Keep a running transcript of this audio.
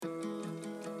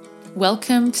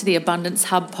Welcome to the Abundance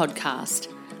Hub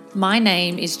podcast. My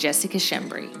name is Jessica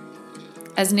Shembry.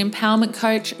 As an empowerment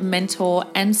coach, mentor,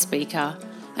 and speaker,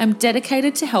 I'm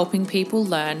dedicated to helping people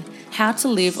learn how to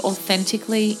live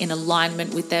authentically in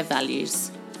alignment with their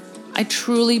values. I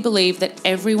truly believe that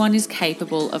everyone is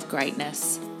capable of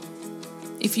greatness.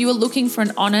 If you are looking for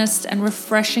an honest and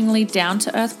refreshingly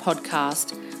down-to-earth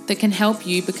podcast that can help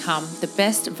you become the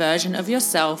best version of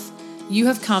yourself, you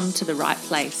have come to the right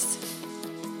place.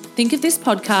 Think of this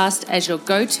podcast as your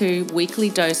go-to weekly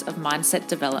dose of mindset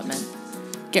development.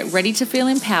 Get ready to feel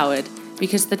empowered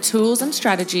because the tools and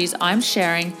strategies I'm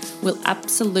sharing will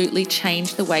absolutely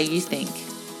change the way you think.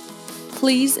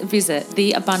 Please visit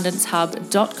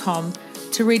theabundancehub.com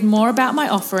to read more about my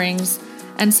offerings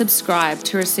and subscribe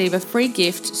to receive a free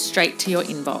gift straight to your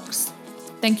inbox.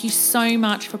 Thank you so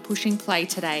much for pushing play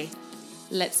today.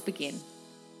 Let's begin.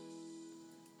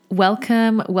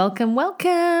 Welcome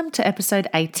to episode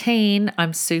 18.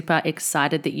 I'm super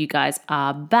excited that you guys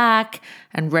are back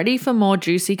and ready for more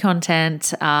juicy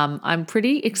content. I'm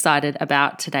pretty excited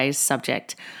about today's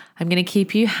subject. I'm going to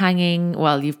keep you hanging.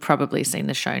 Well, you've probably seen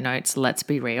the show notes, let's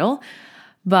be real.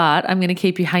 But I'm going to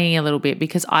keep you hanging a little bit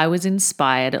because I was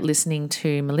inspired listening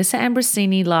to Melissa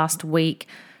Ambrosini last week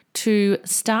to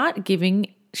start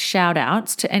giving shout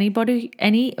outs to anybody.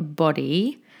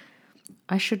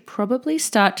 I should probably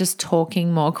start just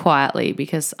talking more quietly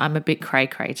because I'm a bit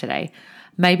cray-cray today.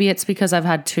 Maybe it's because I've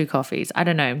had 2 coffees. I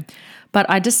don't know. But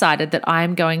I decided that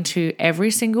I'm going to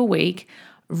every single week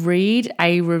read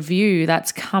a review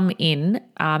that's come in.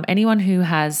 Anyone who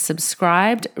has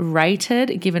subscribed,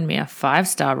 rated, given me a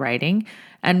 5-star rating,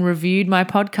 and reviewed my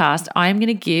podcast, I'm going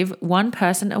to give one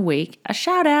person a week a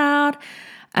shout out.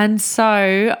 And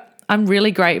so I'm really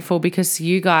grateful because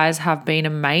you guys have been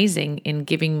amazing in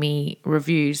giving me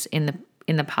reviews in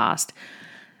the past.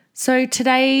 So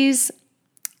today's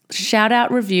shout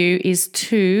out review is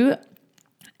to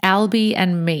Albie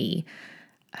and me.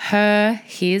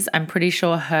 I'm pretty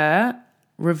sure her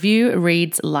review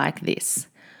reads like this.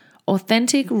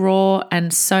 Authentic, raw,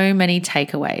 and so many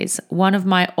takeaways. One of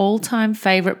my all-time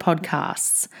favorite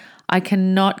podcasts. I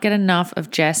cannot get enough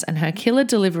of Jess and her killer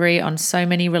delivery on so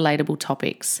many relatable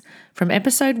topics. From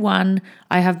episode 1,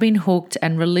 I have been hooked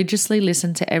and religiously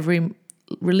listen every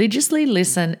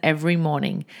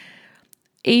morning.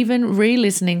 Even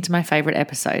re-listening to my favorite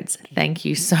episodes. Thank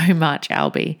you so much,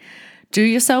 Albie. Do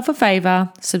yourself a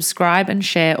favor, subscribe and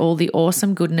share all the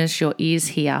awesome goodness your ears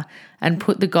hear and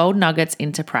put the gold nuggets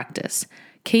into practice.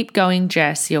 Keep going,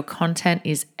 Jess. Your content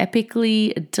is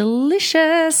epically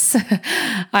delicious.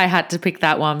 I had to pick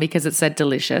that one because it said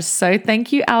delicious. So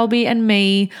thank you, Albie and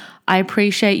me. I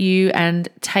appreciate you, and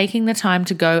taking the time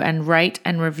to go and rate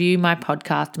and review my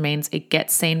podcast means it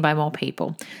gets seen by more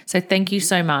people. So thank you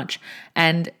so much,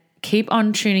 and keep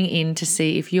on tuning in to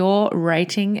see if your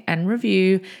rating and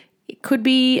review could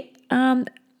be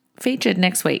featured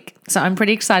next week. So I'm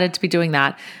pretty excited to be doing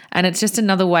that. And it's just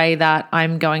another way that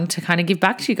I'm going to kind of give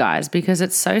back to you guys because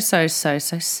it's so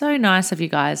nice of you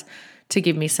guys to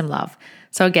give me some love.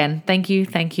 So again, thank you.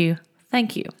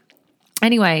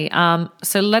 Anyway,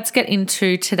 so let's get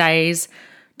into today's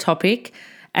topic.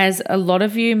 As a lot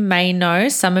of you may know,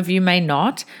 some of you may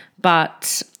not,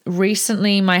 but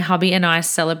recently my hubby and I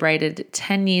celebrated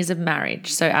 10 years of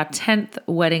marriage. So our 10th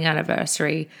wedding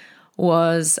anniversary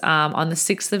was on the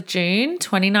 6th of June,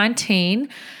 2019.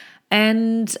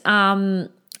 And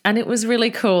it was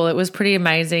really cool. It was pretty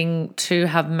amazing to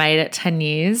have made it 10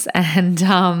 years.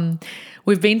 And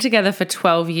we've been together for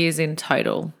 12 years in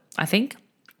total, I think.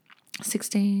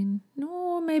 16,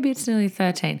 no, maybe it's nearly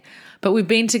 13. But we've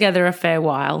been together a fair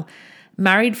while.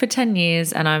 Married for 10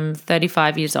 years and I'm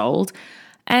 35 years old.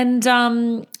 And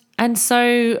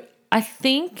so I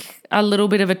think a little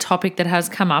bit of a topic that has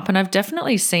come up, and I've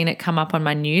definitely seen it come up on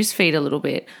my news feed a little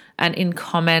bit and in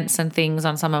comments and things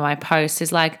on some of my posts,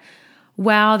 is like,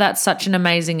 wow, that's such an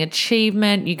amazing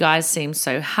achievement. You guys seem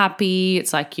so happy.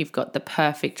 It's like you've got the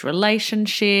perfect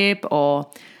relationship, or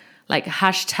like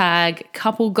hashtag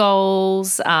couple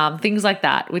goals, things like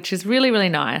that, which is really, really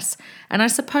nice. And I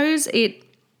suppose it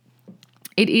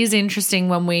is interesting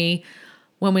when we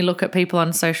look at people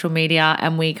on social media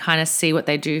and we kind of see what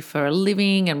they do for a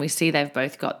living, and we see they've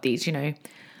both got these,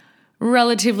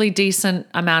 relatively decent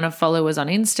amount of followers on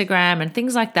Instagram and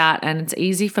things like that. And it's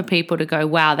easy for people to go,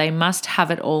 wow, they must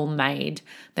have it all made.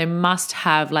 They must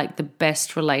have like the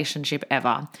best relationship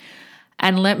ever.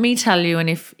 And let me tell you,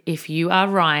 and if you are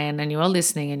Ryan and you are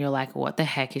listening and you're like, what the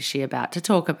heck is she about to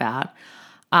talk about?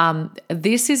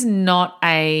 This is not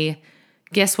a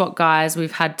guess what, guys,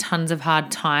 we've had tons of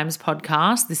hard times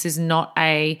podcast. This is not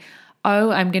a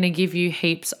I'm going to give you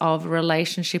heaps of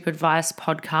relationship advice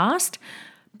podcast,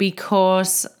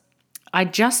 because I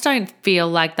just don't feel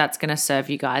like that's going to serve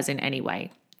you guys in any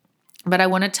way. But I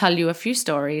want to tell you a few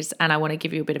stories, and I want to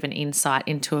give you a bit of an insight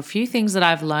into a few things that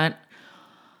I've learnt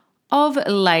of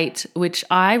late, which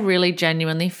I really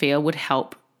genuinely feel would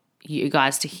help you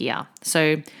guys to hear.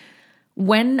 So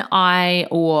when I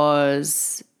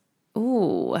was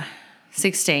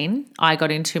 16, I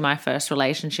got into my first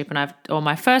relationship, or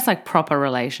my first like proper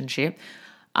relationship.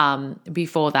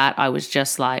 Before that, I was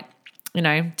just like,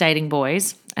 dating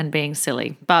boys and being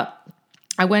silly. But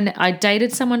I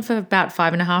dated someone for about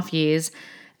 5.5 years,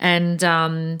 and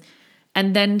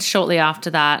then shortly after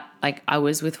that, like I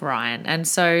was with Ryan. And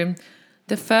so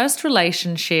the first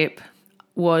relationship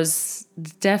was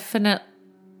definitely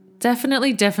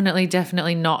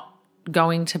not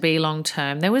going to be long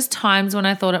term. There was times when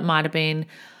I thought it might have been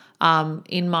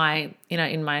in my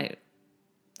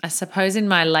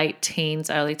late teens,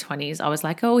 early 20s, I was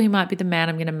like, oh, he might be the man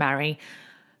I'm going to marry.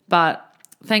 But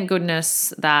thank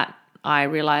goodness that I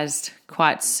realized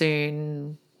quite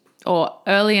soon, or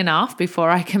early enough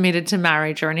before I committed to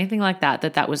marriage or anything like that,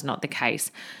 that was not the case.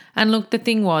 And look, the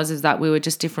thing is that we were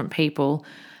just different people.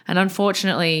 And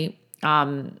unfortunately,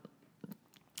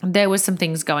 there was some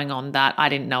things going on that I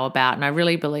didn't know about. And I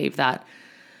really believe that,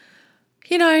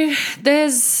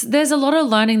 there's a lot of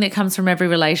learning that comes from every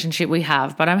relationship we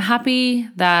have. But I'm happy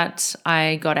that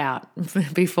I got out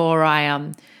before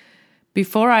I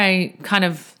kind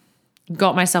of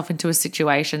got myself into a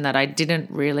situation that I didn't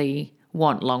really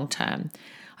want long term.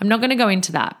 I'm not going to go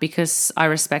into that because I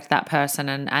respect that person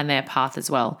and their path as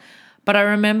well. But I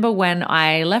remember when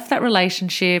I left that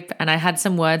relationship and I had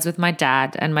some words with my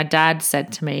dad, and my dad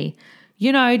said to me,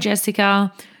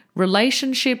 Jessica,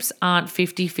 relationships aren't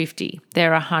 50-50.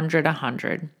 They're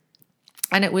 100-100.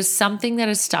 And it was something that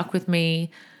has stuck with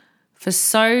me for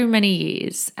so many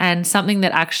years, and something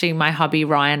that actually my hubby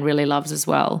Ryan really loves as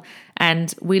well.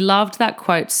 And we loved that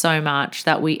quote so much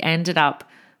that we ended up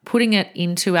putting it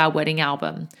into our wedding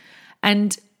album.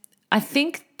 And I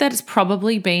think that it's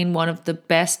probably been one of the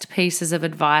best pieces of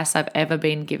advice I've ever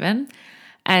been given.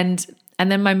 And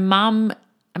then my mum,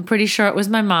 I'm pretty sure it was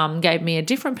my mum, gave me a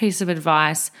different piece of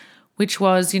advice, which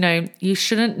was, you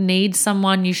shouldn't need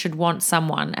someone, you should want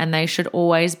someone, and they should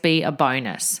always be a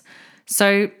bonus.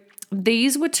 So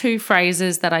these were two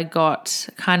phrases that I got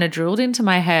kind of drilled into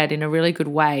my head in a really good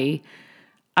way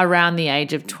around the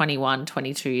age of 21,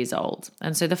 22 years old.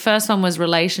 And so the first one was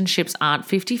relationships aren't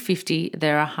 50-50,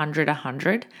 they're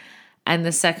 100-100. And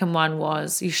the second one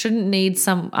was you shouldn't need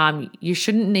someone, you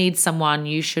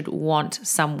should want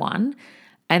someone,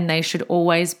 and they should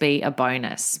always be a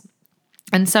bonus.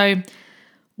 And so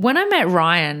when I met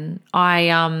Ryan,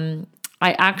 I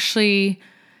actually,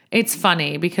 it's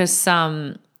funny because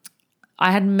I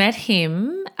had met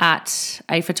him at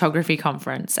a photography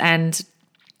conference, and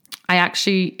I'm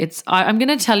going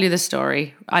to tell you the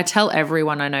story. I tell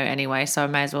everyone I know anyway, so I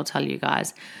may as well tell you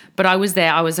guys. But I was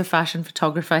there. I was a fashion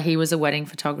photographer. He was a wedding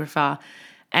photographer,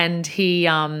 and he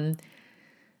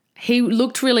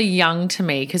looked really young to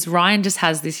me because Ryan just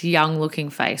has this young looking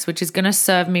face, which is going to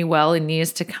serve me well in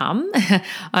years to come,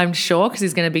 I'm sure, because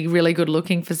he's going to be really good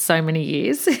looking for so many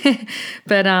years.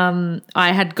 But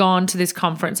I had gone to this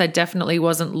conference. I definitely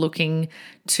wasn't looking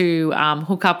to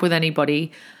hook up with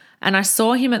anybody. And I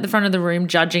saw him at the front of the room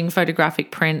judging photographic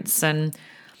prints. And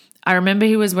I remember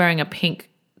he was wearing a pink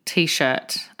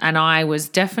t-shirt, and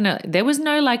there was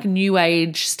no like new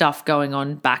age stuff going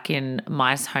on back in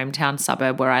my hometown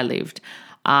suburb where I lived.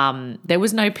 There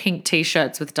was no pink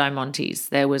t-shirts with diamantes.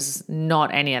 There was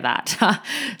not any of that.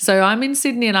 So I'm in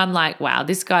Sydney and I'm like, wow,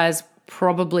 this guy's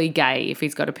probably gay if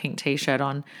he's got a pink t-shirt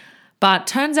on. But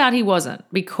turns out he wasn't,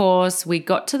 because we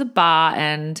got to the bar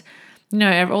and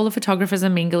all the photographers are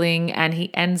mingling, and he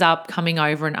ends up coming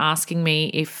over and asking me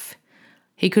if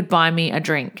he could buy me a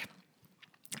drink.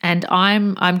 And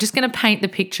I'm just going to paint the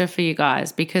picture for you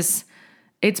guys because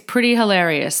it's pretty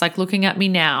hilarious. Like looking at me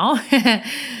now.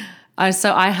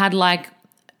 So I had like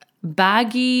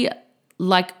baggy,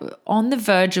 like on the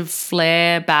verge of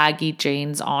flare baggy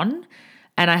jeans on,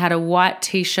 and I had a white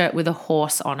t-shirt with a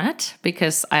horse on it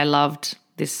because I loved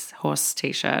this horse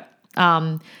t-shirt.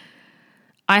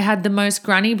 I had the most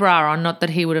granny bra on, not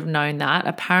that he would have known that.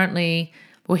 Apparently,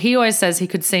 well, he always says he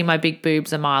could see my big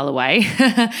boobs a mile away.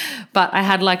 But I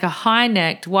had like a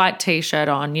high-necked white t-shirt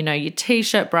on, your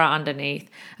t-shirt bra underneath.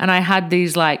 And I had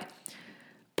these like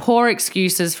poor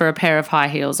excuses for a pair of high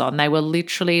heels on. They were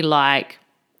literally like,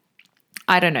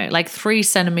 I don't know, like 3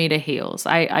 centimeter heels.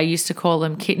 I used to call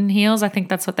them kitten heels. I think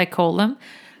that's what they call them.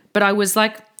 But I was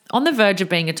like on the verge of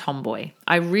being a tomboy.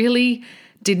 I really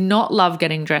did not love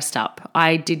getting dressed up.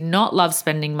 I did not love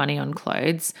spending money on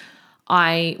clothes.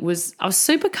 I was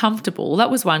super comfortable. That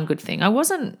was one good thing. I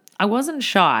wasn't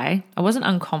shy. I wasn't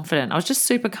unconfident. I was just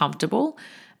super comfortable.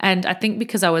 And I think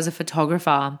because I was a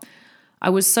photographer, I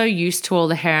was so used to all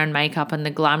the hair and makeup and the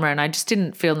glamour, and I just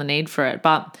didn't feel the need for it.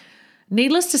 But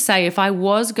needless to say, if I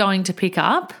was going to pick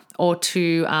up or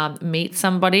to meet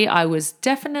somebody, I was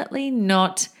definitely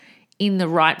not in the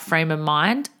right frame of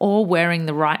mind or wearing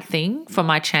the right thing for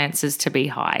my chances to be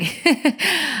high.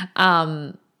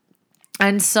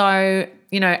 And so,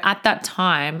 at that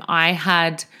time, I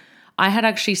had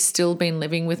actually still been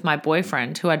living with my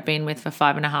boyfriend, who I'd been with for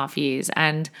 5.5 years.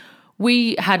 And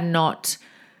we had not,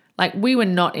 we were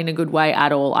not in a good way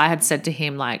at all. I had said to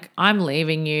him, I'm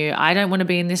leaving you. I don't want to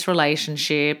be in this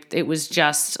relationship. It was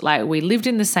just we lived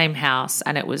in the same house,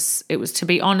 and it was, to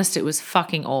be honest, it was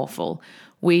fucking awful.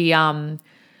 We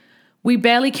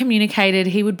barely communicated.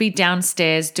 He would be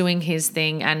downstairs doing his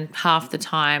thing, and half the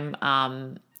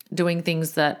time doing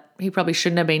things that he probably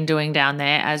shouldn't have been doing down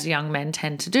there, as young men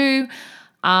tend to do.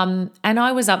 And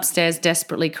I was upstairs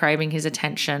desperately craving his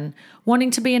attention,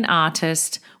 wanting to be an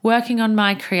artist, working on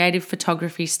my creative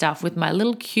photography stuff with my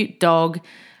little cute dog.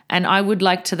 And I would,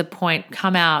 to the point,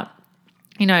 come out,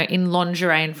 in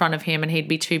lingerie in front of him, and he'd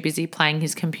be too busy playing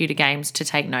his computer games to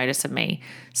take notice of me.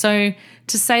 So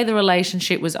to say the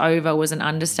relationship was over was an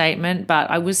understatement, but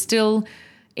I was still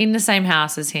in the same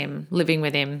house as him, living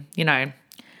with him,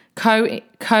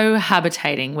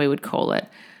 cohabitating, we would call it.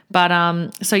 But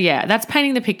so yeah, that's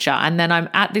painting the picture. And then I'm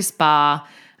at this bar,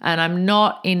 and I'm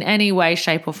not in any way,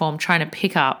 shape or form trying to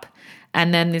pick up.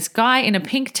 And then this guy in a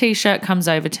pink t-shirt comes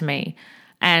over to me,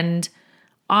 and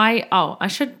I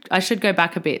should go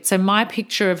back a bit. So my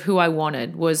picture of who I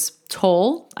wanted was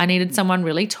tall. I needed someone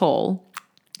really tall,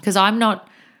 because I'm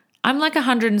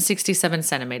 167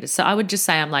 centimeters. So I would just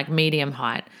say I'm medium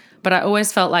height. But I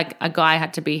always felt like a guy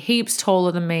had to be heaps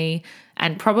taller than me,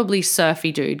 and probably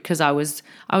surfy dude, because I was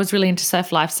really into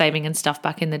surf lifesaving and stuff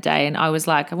back in the day. And I was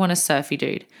I want a surfy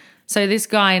dude. So this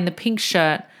guy in the pink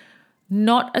shirt,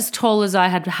 not as tall as I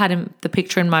had him the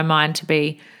picture in my mind to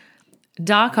be,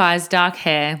 dark eyes, dark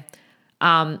hair,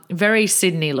 very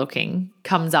Sydney looking,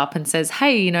 comes up and says,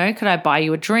 "Hey, could I buy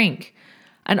you a drink?"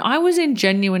 And I was in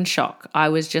genuine shock. I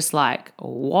was just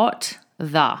what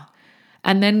the?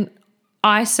 And then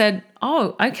I said,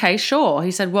 "Oh, okay, sure."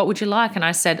 He said, "What would you like?" And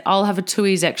I said, "I'll have a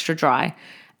Tooheys extra dry."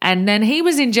 And then he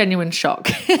was in genuine shock.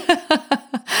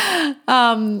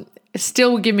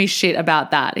 Still give me shit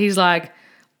about that. He's like,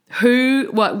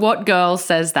 what girl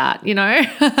says that, And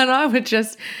I would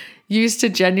just used to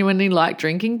genuinely like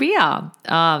drinking beer.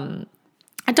 I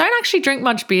don't actually drink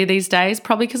much beer these days,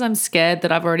 probably because I'm scared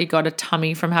that I've already got a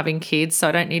tummy from having kids, so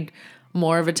I don't need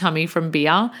more of a tummy from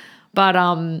beer.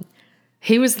 But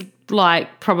he was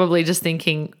probably just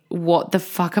thinking, what the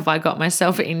fuck have I got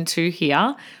myself into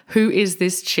here? Who is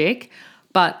this chick?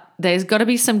 But there's got to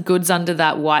be some goods under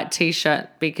that white t-shirt,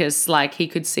 because he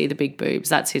could see the big boobs.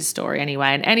 That's his story anyway.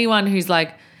 And anyone who's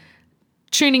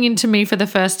tuning into me for the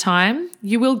first time,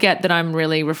 you will get that I'm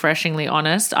really refreshingly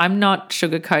honest. I'm not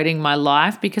sugarcoating my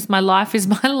life, because my life is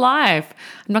my life.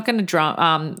 I'm not going to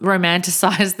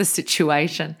romanticize the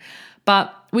situation.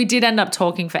 But we did end up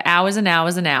talking for hours and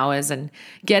hours and hours and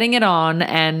getting it on,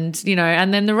 and,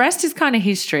 and then the rest is kind of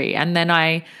history. And then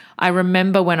I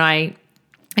remember when I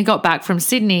got back from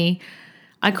Sydney,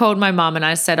 I called my mum and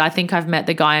I said, "I think I've met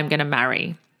the guy I'm going to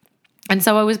marry." And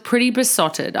so I was pretty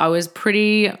besotted. I was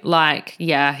pretty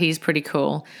yeah, he's pretty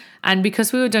cool. And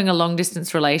because we were doing a long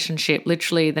distance relationship,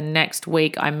 literally the next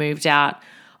week I moved out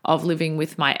of living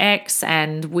with my ex,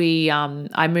 and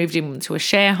I moved into a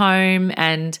share home,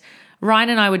 and Ryan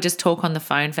and I would just talk on the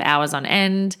phone for hours on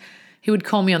end. He would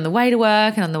call me on the way to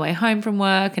work and on the way home from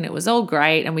work, and it was all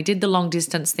great. And we did the long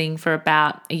distance thing for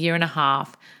about 1.5 years.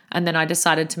 And then I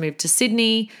decided to move to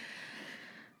Sydney.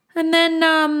 And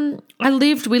then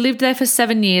we lived there for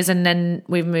 7 years, and then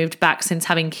we've moved back since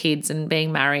having kids and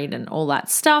being married and all that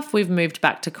stuff. We've moved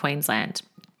back to Queensland.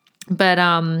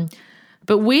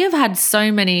 But we have had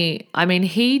so many,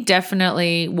 he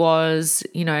definitely was,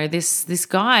 this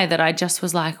guy that I just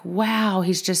was wow,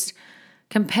 he's just,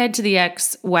 compared to the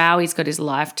ex, wow, he's got his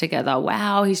life together.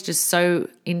 Wow, he's just so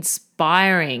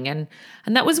inspiring. And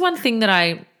that was one thing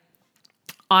that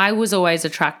I was always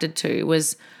attracted to,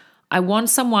 was I want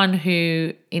someone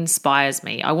who inspires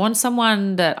me. I want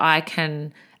someone that I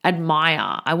can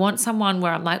admire. I want someone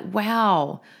where I'm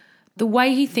wow, the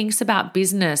way he thinks about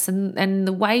business and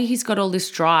the way he's got all this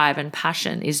drive and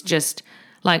passion is just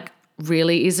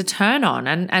really is a turn on.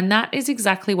 And that is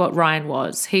exactly what Ryan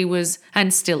was. He was,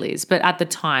 and still is, but at the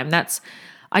time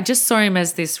I just saw him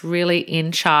as this really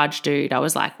in charge dude. I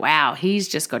was like, wow, he's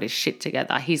just got his shit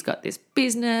together. He's got this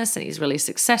business and he's really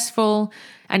successful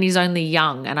and he's only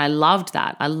young. And I loved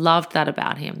that. I loved that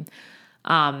about him.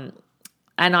 And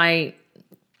I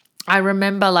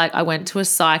remember like I went to a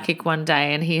psychic one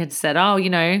day and he had said, oh,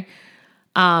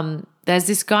 there's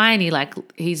this guy and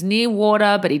he's near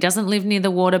water, but he doesn't live near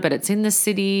the water, but it's in the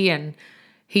city. And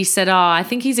he said, oh, I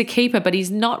think he's a keeper, but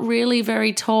he's not really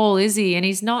very tall, is he? And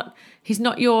he's not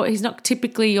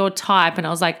typically your type. And I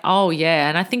was like, oh yeah.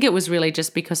 And I think it was really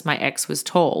just because my ex was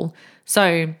tall.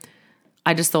 So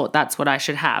I just thought that's what I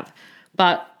should have.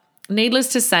 But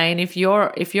needless to say, and if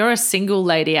you're a single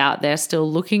lady out there still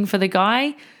looking for the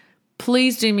guy,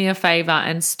 please do me a favor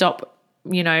and stop,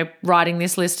 writing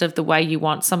this list of the way you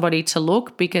want somebody to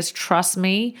look, because trust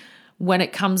me, when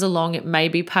it comes along, it may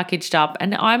be packaged up,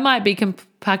 and I might be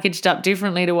packaged up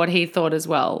differently to what he thought as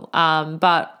well.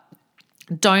 But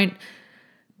don't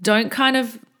kind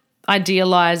of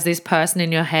idealize this person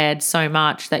in your head so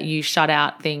much that you shut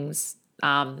out things,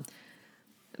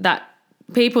 that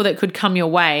people that could come your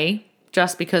way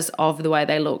just because of the way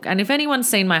they look. And if anyone's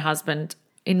seen my husband,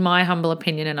 in my humble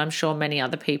opinion, and I'm sure many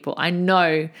other people I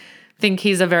know think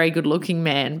he's a very good looking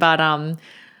man,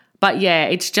 but yeah,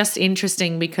 it's just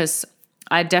interesting because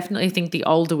I definitely think the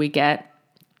older we get,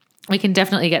 we can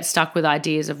definitely get stuck with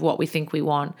ideas of what we think we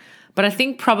want. But I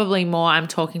think probably more I'm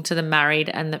talking to the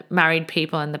married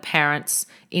people and the parents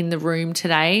in the room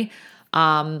today,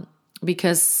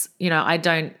 because,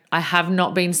 I have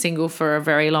not been single for a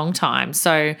very long time.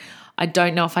 So I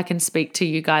don't know if I can speak to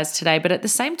you guys today, but at the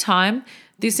same time,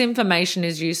 this information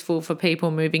is useful for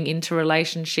people moving into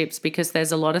relationships, because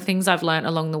there's a lot of things I've learned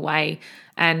along the way.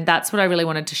 And that's what I really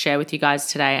wanted to share with you guys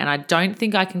today. And I don't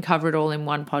think I can cover it all in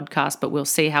one podcast, but we'll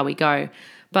see how we go.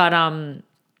 But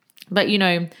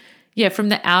yeah, from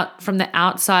the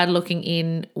outside looking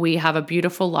in, we have a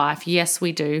beautiful life. Yes,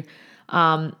 we do.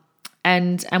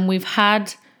 And we've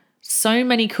had so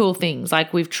many cool things.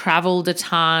 Like we've traveled a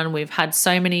ton. We've had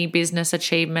so many business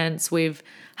achievements. We've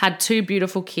had 2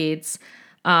 beautiful kids.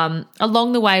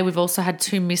 Along the way, we've also had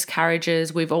 2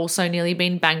 miscarriages. We've also nearly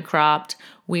been bankrupt.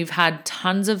 We've had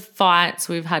tons of fights.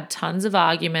 We've had tons of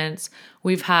arguments.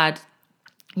 We've had,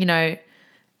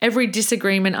 every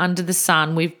disagreement under the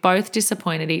sun. We've both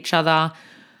disappointed each other.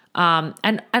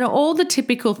 And all the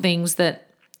typical things that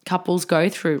couples go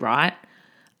through, right?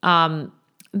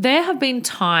 There have been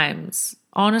times,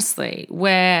 honestly,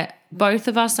 where both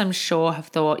of us, I'm sure, have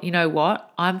thought, you know what?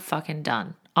 I'm fucking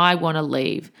done. I want to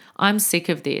leave. I'm sick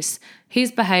of this.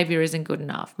 His behavior isn't good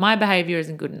enough. My behavior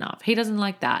isn't good enough. He doesn't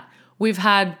like that. We've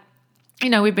had,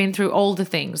 we've been through all the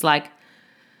things like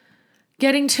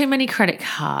getting too many credit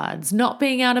cards, not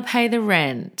being able to pay the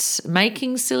rent,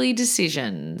 making silly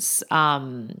decisions,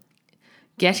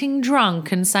 getting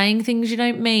drunk and saying things you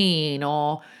don't mean,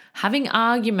 or having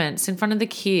arguments in front of the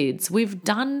kids. We've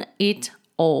done it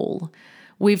all.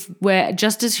 We're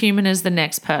just as human as the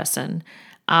next person.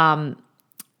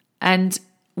 And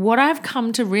what I've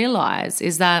come to realize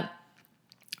is that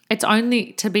it's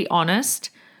only, to be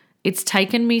honest, it's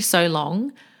taken me so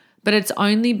long, but it's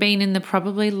only been in the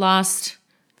probably last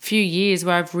few years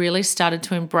where I've really started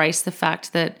to embrace the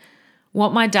fact that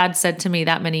what my dad said to me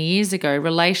that many years ago,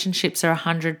 relationships are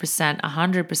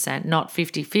 100%, not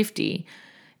 50-50,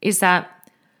 is that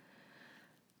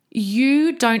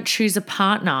you don't choose a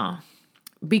partner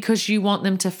because you want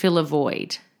them to fill a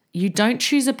void. You don't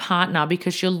choose a partner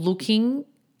because you're looking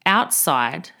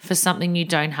outside for something you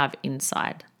don't have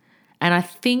inside. And I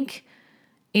think,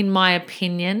 in my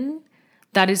opinion,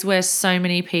 that is where so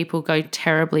many people go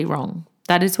terribly wrong.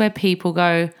 That is where people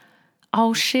go,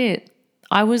 oh shit,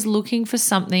 I was looking for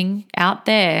something out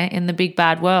there in the big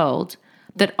bad world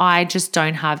that I just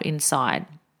don't have inside.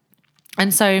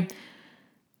 And so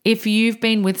if you've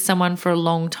been with someone for a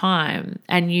long time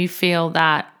and you feel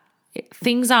that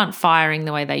things aren't firing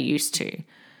the way they used to,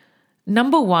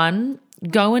 number one,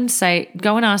 go and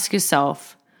ask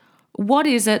yourself, what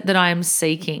is it that I am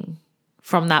seeking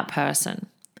from that person?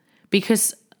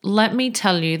 Because let me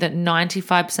tell you that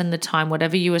 95% of the time,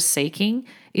 whatever you are seeking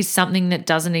is something that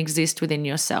doesn't exist within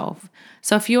yourself.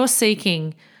 So if you're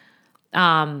seeking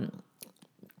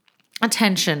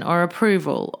attention or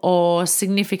approval or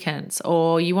significance,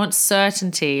 or you want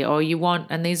certainty, or you want,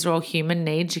 and these are all human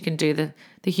needs, you can do the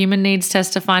human needs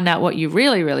test to find out what you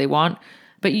really, really want.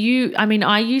 But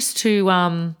I used to,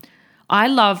 I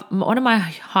love, one of my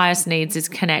highest needs is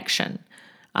connection,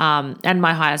 and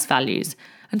my highest values.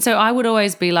 And so I would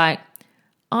always be like,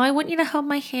 I want you to hold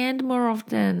my hand more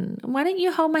often. Why don't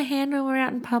you hold my hand when we're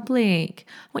out in public?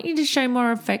 I want you to show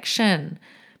more affection.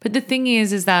 But the thing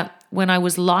is that when I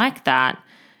was like that,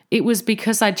 it was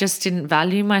because I just didn't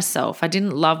value myself. I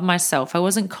didn't love myself. I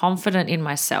wasn't confident in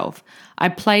myself. I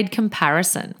played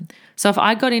comparison. So if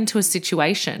I got into a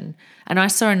situation and I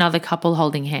saw another couple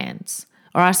holding hands,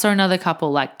 or I saw another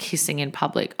couple like kissing in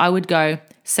public, I would go,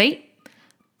 see,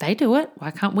 they do it.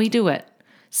 Why can't we do it?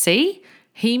 See,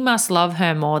 he must love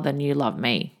her more than you love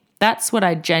me. That's what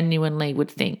I genuinely would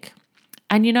think.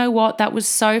 And you know what? That was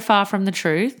so far from the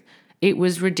truth. It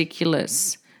was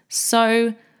ridiculous.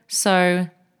 So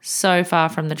far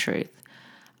from the truth.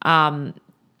 So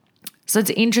it's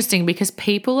interesting because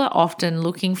people are often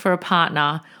looking for a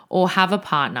partner or have a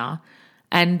partner,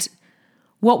 and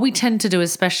what we tend to do,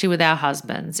 especially with our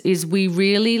husbands, is we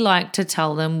really like to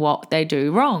tell them what they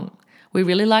do wrong. We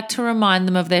really like to remind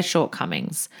them of their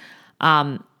shortcomings.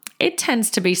 It tends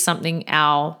to be something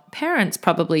our parents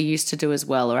probably used to do as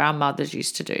well, or our mothers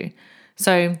used to do.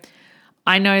 So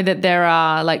I know that there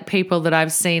are like people that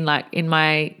I've seen like in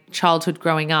my childhood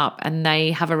growing up, and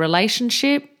they have a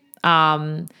relationship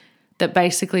that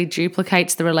basically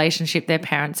duplicates the relationship their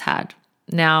parents had.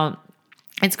 Now,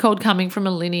 it's called coming from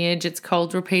a lineage. It's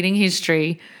called repeating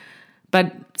history.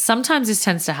 But sometimes this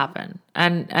tends to happen.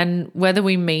 And whether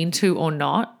we mean to or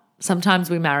not, sometimes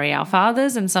we marry our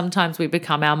fathers and sometimes we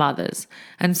become our mothers.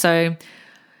 And so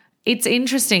it's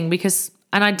interesting because,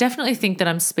 and I definitely think that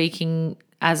I'm speaking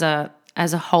as a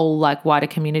whole, like wider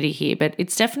community here, but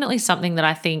it's definitely something that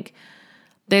I think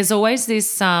there's always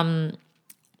this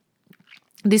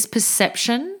this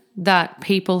perception that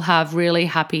people have really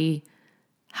happy,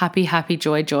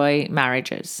 joy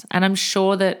marriages. And I'm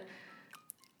sure that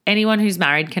anyone who's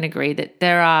married can agree that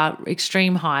there are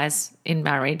extreme highs in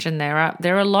marriage and there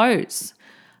are lows.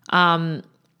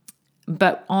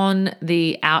 But on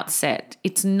the outset,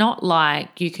 it's not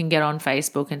like you can get on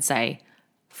Facebook and say,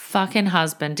 fucking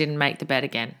husband didn't make the bed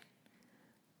again.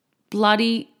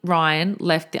 Bloody Ryan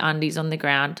left the undies on the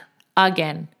ground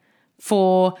again.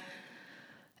 For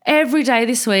every day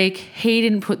this week, he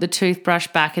didn't put the toothbrush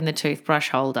back in the toothbrush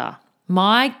holder.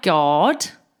 My God,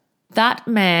 that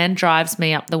man drives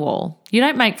me up the wall. You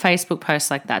don't make Facebook posts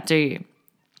like that, do you?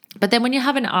 But then when you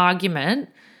have an argument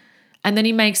and then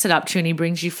he makes it up to you and he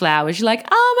brings you flowers, you're like,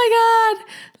 oh my God,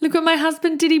 look what my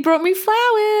husband did. He brought me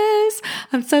flowers.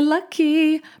 I'm so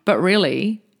lucky. But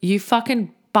really, you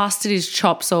fucking busted his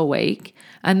chops all week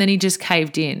and then he just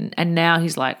caved in. And now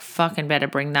he's like, fucking better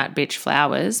bring that bitch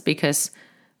flowers because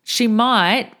she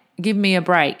might give me a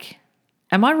break.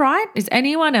 Am I right? Is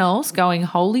anyone else going,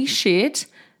 holy shit,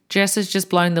 Jess has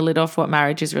just blown the lid off what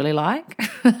marriage is really like?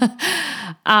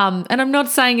 And I'm not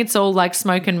saying it's all like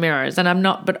smoke and mirrors, and I'm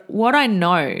not, but what I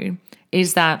know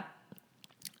is that,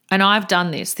 and I've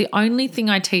done this, the only thing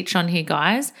I teach on here,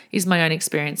 guys, is my own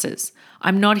experiences.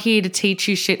 I'm not here to teach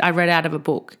you shit I read out of a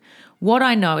book. What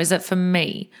I know is that for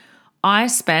me, I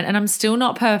spent, and I'm still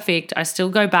not perfect, I still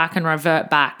go back and revert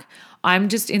back. I'm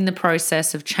just in the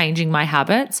process of changing my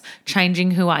habits,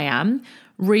 changing who I am,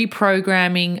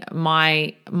 reprogramming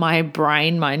my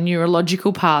brain, my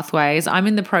neurological pathways. I'm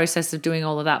in the process of doing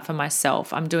all of that for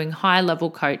myself. I'm doing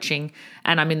high-level coaching,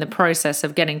 and I'm in the process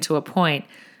of getting to a point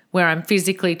where I'm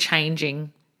physically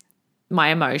changing my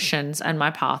emotions and my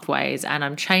pathways, and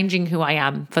I'm changing who I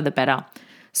am for the better.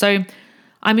 So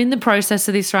I'm in the process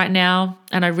of this right now,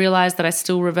 and I realize that I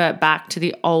still revert back to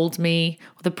the old me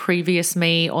or the previous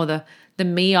me or the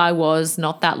me I was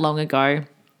not that long ago.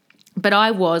 But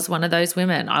I was one of those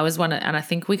women. I was one, and I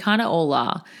think we kind of all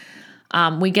are.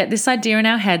 We get this idea in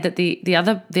our head that the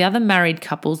other married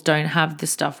couples don't have the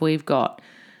stuff we've got.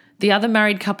 The other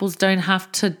married couples don't have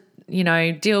to,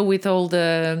 deal with all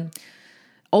the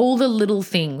little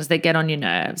things that get on your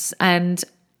nerves. And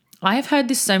I have heard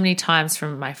this so many times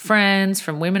from my friends,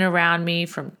 from women around me,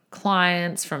 from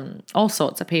clients, from all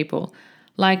sorts of people.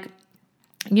 Like,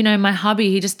 my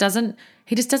hubby, he just doesn't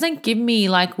give me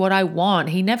like what I want.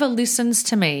 He never listens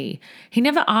to me. He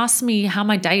never asks me how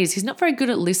my day is. He's not very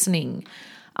good at listening.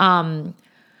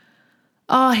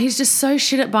 He's just so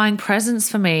shit at buying presents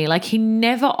for me. Like, he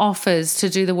never offers to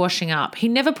do the washing up. He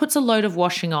never puts a load of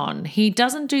washing on. He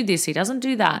doesn't do this. He doesn't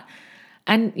do that.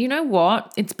 And you know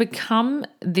what? It's become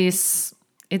this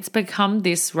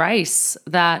race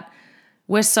that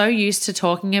we're so used to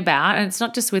talking about, and it's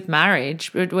not just with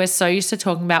marriage, but we're so used to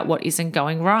talking about what isn't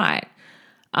going right.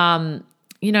 I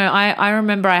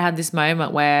remember I had this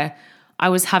moment where I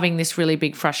was having this really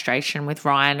big frustration with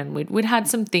Ryan, and we'd had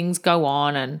some things go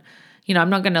on, and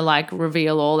I'm not going to like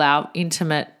reveal all our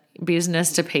intimate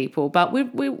business to people, but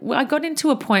I got into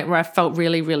a point where I felt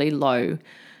really, really low.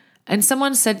 And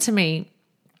someone said to me,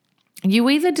 you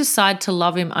either decide to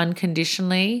love him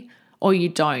unconditionally or you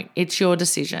don't. It's your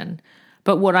decision.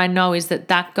 But what I know is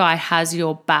that guy has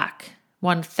your back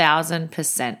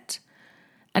 1000%.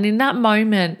 And in that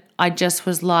moment, I just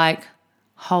was like,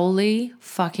 holy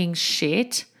fucking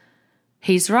shit,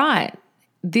 he's right.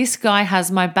 This guy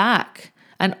has my back.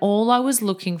 And all I was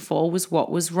looking for was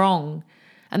what was wrong.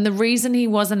 And the reason he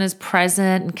wasn't as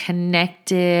present and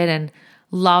connected and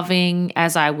loving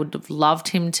as I would have loved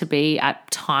him to be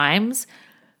at times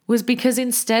was because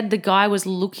instead the guy was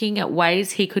looking at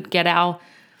ways he could get a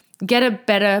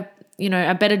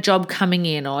better job coming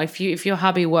in, or if your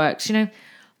hubby works,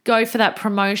 go for that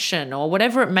promotion or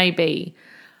whatever it may be.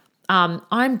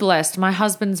 I'm blessed. My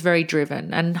husband's very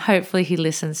driven, and hopefully he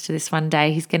listens to this one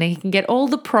day. He can get all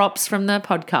the props from the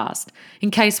podcast.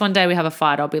 In case one day we have a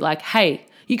fight, I'll be like, hey,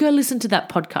 you go listen to that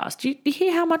podcast. You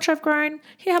hear how much I've grown?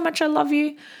 Hear how much I love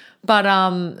you? But,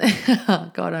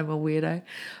 God, I'm a weirdo.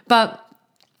 But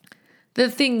the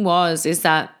thing is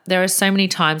that there are so many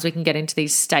times we can get into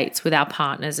these states with our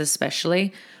partners,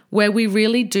 especially, where we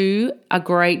really do a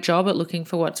great job at looking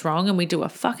for what's wrong, and we do a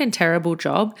fucking terrible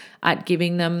job at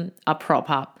giving them a prop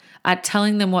up, at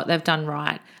telling them what they've done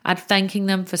right, at thanking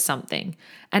them for something.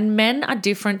 And men are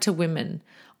different to women.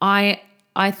 I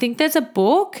think there's a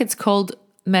book, it's called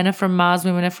Men Are From Mars,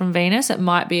 Women Are From Venus. It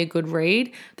might be a good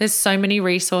read. There's so many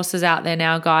resources out there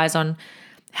now, guys, on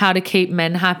how to keep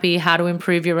men happy, how to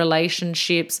improve your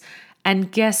relationships.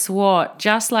 And guess what?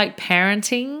 Just like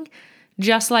parenting,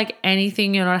 just like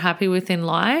anything you're not happy with in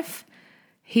life,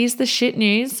 here's the shit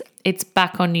news. It's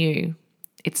back on you.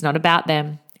 It's not about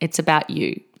them. It's about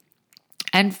you.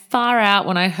 And far out,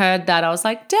 when I heard that, I was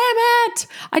like, damn it.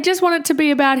 I just want it to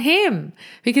be about him.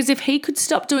 Because if he could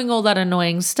stop doing all that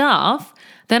annoying stuff,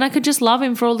 then I could just love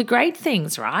him for all the great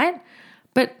things, right?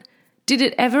 But did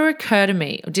it ever occur to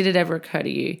me, or did it ever occur to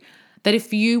you, that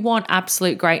if you want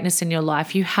absolute greatness in your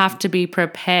life, you have to be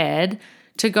prepared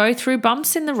to go through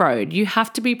bumps in the road. You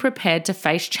have to be prepared to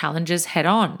face challenges head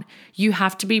on. You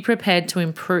have to be prepared to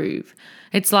improve.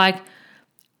 It's like,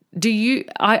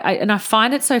 I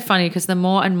find it so funny because the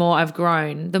more and more I've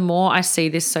grown, the more I see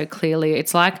this so clearly.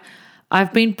 It's like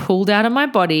I've been pulled out of my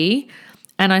body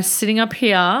and I'm sitting up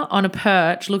here on a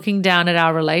perch looking down at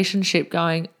our relationship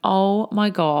going, oh my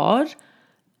God,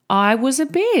 I was a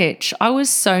bitch. I was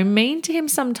so mean to him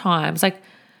sometimes. Like,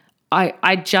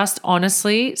 I just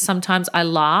honestly, sometimes I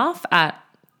laugh at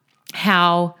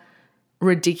how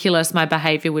ridiculous my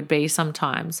behavior would be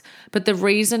sometimes. But the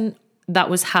reason that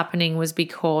was happening was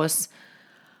because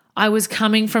I was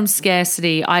coming from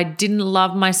scarcity. I didn't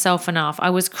love myself enough. I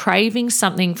was craving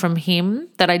something from him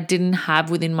that I didn't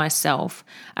have within myself.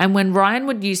 And when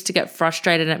Ryan used to get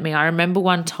frustrated at me, I remember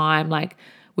one time, like,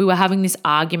 we were having this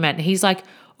argument and he's like,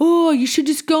 oh, you should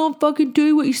just go and fucking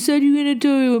do what you said you're going to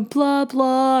do and blah,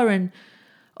 blah. And,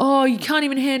 oh, you can't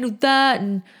even handle that.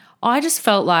 And I just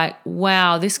felt like,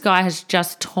 wow, this guy has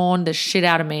just torn the shit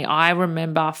out of me. I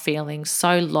remember feeling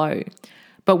so low.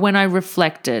 But when I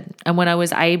reflected and when I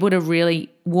was able to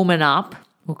really woman up,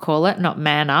 we'll call it, not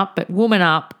man up, but woman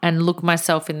up and look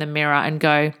myself in the mirror and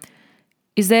go,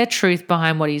 is there truth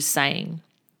behind what he's saying?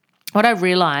 What I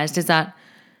realized is that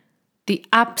the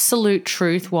absolute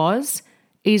truth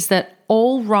is that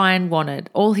all Ryan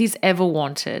wanted, all he's ever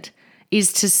wanted,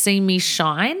 is to see me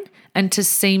shine and to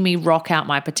see me rock out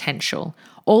my potential.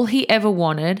 All he ever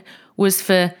wanted was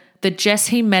for the Jess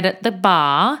he met at the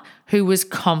bar, who was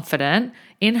confident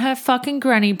in her fucking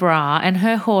granny bra and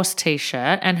her horse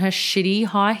t-shirt and her shitty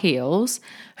high heels,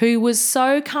 who was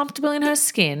so comfortable in her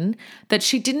skin that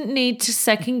she didn't need to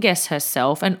second guess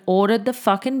herself and ordered the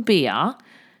fucking beer,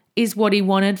 is what he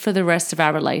wanted for the rest of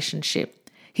our relationship.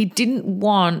 He didn't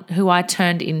want who I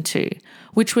turned into,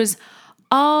 which was,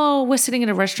 oh, we're sitting at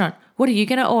a restaurant. What are you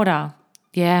going to order?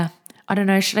 Yeah, I don't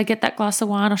know. Should I get that glass of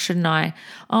wine or shouldn't I?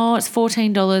 Oh, it's $14.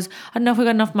 I don't know if we've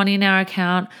got enough money in our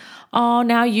account. Oh,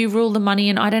 now you rule the money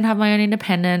and I don't have my own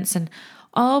independence. And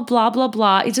oh, blah, blah,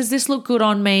 blah. Does this look good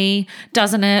on me?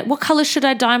 Doesn't it? What color should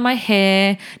I dye my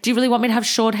hair? Do you really want me to have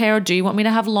short hair or do you want me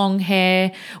to have long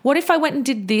hair? What if I went and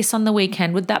did this on the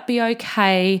weekend? Would that be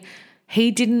okay? He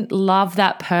didn't love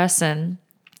that person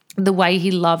the way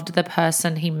he loved the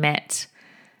person he met.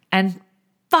 And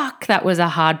fuck, that was a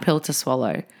hard pill to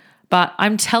swallow. But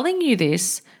I'm telling you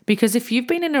this because if you've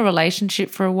been in a relationship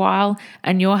for a while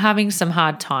and you're having some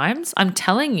hard times, I'm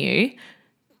telling you,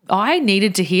 I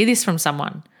needed to hear this from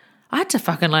someone. I had to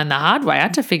fucking learn the hard way. I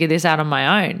had to figure this out on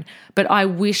my own. But I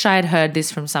wish I had heard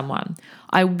this from someone.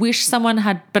 I wish someone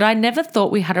had, but I never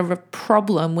thought we had a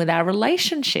problem with our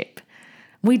relationship.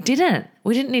 We didn't.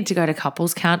 We didn't need to go to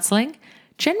couples counseling.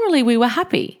 Generally, we were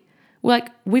happy. Like,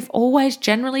 we've always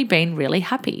generally been really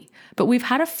happy, but we've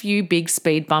had a few big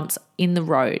speed bumps in the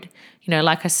road. You know,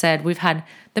 like I said, we've had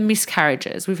the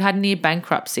miscarriages, we've had near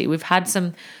bankruptcy, we've had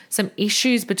some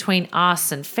issues between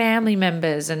us and family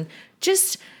members, and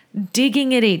just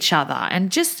digging at each other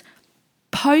and just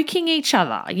poking each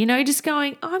other, you know, just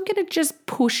going, I'm going to just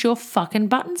push your fucking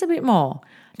buttons a bit more.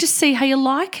 Just see how you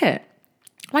like it.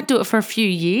 I might do it for a few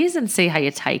years and see how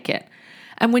you take it.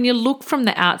 And when you look from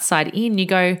the outside in, you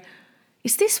go,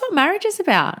 is this what marriage is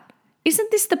about?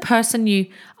 Isn't this the person you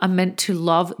are meant to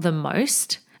love the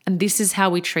most? And this is how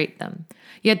we treat them.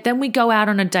 Yet then we go out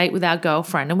on a date with our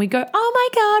girlfriend and we go, oh my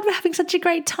God, we're having such a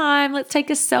great time. Let's take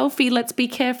a selfie. Let's be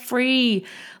carefree.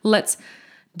 Let's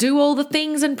do all the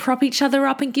things and prop each other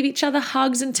up and give each other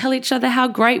hugs and tell each other how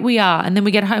great we are. And then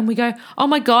we get home, we go, oh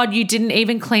my God, you didn't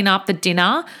even clean up the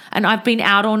dinner. And I've been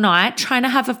out all night trying to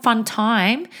have a fun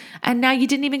time. And now you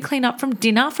didn't even clean up from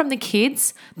dinner from the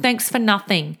kids. Thanks for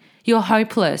nothing. You're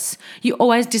hopeless. You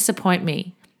always disappoint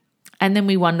me. And then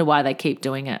we wonder why they keep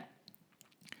doing it.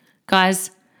 Guys,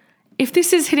 if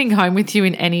this is hitting home with you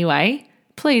in any way,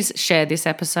 please share this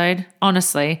episode,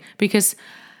 honestly, because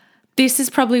this is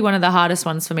probably one of the hardest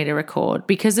ones for me to record,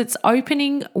 because it's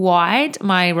opening wide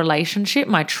my relationship,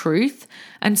 my truth.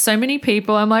 And so many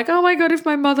people, I'm like, oh my God, if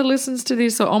my mother listens to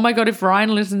this, or oh my God, if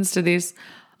Ryan listens to this,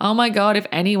 oh my God, if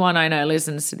anyone I know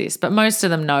listens to this, but most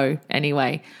of them know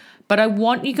anyway. But I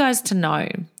want you guys to know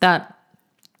that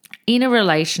in a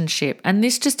relationship, and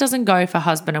this just doesn't go for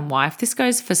husband and wife, this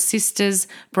goes for sisters,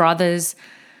 brothers,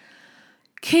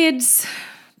 kids,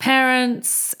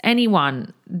 parents,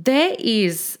 anyone, there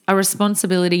is a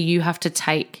responsibility you have to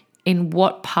take in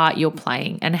what part you're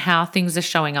playing and how things are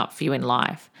showing up for you in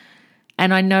life.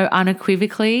 And I know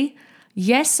unequivocally,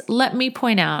 yes, let me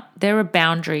point out, there are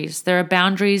boundaries. There are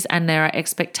boundaries and there are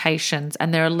expectations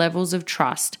and there are levels of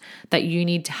trust that you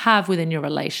need to have within your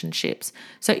relationships.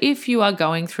 So if you are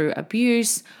going through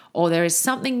abuse or there is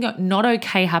something not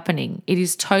okay happening, it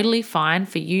is totally fine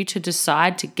for you to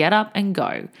decide to get up and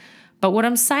go. But what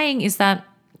I'm saying is that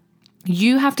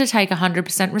you have to take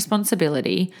 100%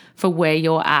 responsibility for where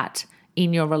you're at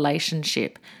in your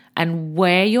relationship, and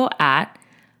where you're at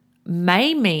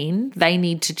may mean they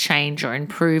need to change or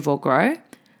improve or grow,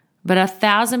 but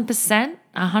 1,000%,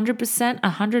 100%,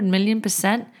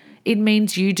 100,000,000%, it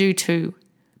means you do too,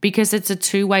 because it's a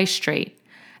two-way street.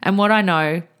 And what I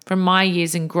know from my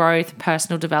years in growth,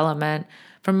 personal development,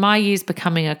 from my years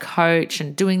becoming a coach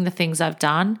and doing the things I've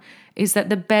done, is that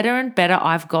the better and better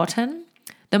I've gotten,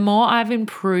 the more I've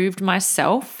improved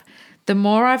myself, the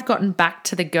more I've gotten back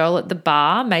to the girl at the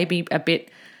bar, maybe a bit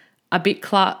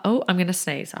oh, I'm going to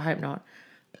sneeze. I hope not.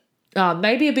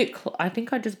 Maybe a bit, I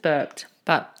think I just burped,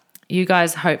 but you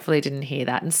guys hopefully didn't hear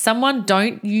that. And someone,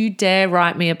 don't you dare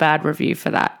write me a bad review for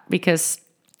that, because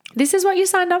this is what you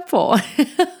signed up for.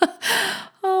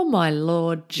 Oh my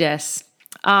Lord, Jess.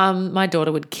 My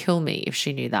daughter would kill me if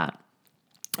she knew that.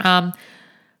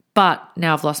 But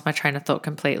now I've lost my train of thought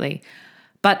completely.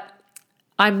 But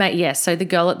so the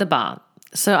girl at the bar.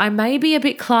 So I may be a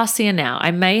bit classier now.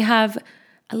 I may have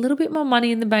a little bit more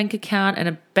money in the bank account and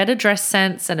a better dress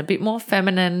sense and a bit more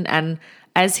feminine. And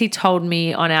as he told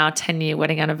me on our 10-year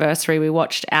wedding anniversary, we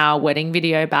watched our wedding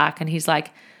video back and he's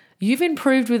like, you've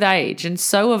improved with age and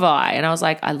so have I. And I was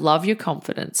like, I love your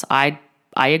confidence. I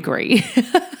agree.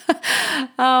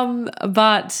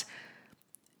 But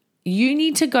you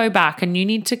need to go back and you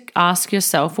need to ask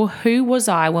yourself, well, who was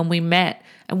I when we met?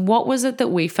 And what was it that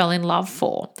we fell in love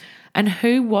for? And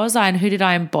who was I and who did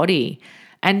I embody?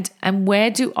 And where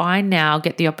do I now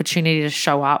get the opportunity to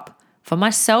show up for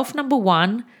myself, number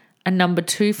one, and number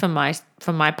two, for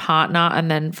my partner,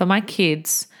 and then for my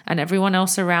kids and everyone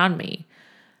else around me?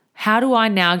 How do I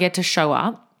now get to show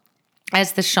up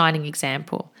as the shining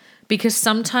example? Because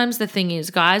sometimes the thing is,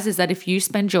 guys, is that if you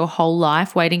spend your whole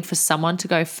life waiting for someone to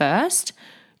go first,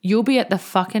 you'll be at the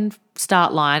fucking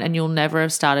start line and you'll never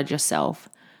have started yourself,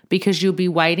 because you'll be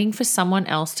waiting for someone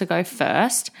else to go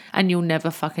first and you'll never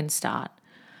fucking start.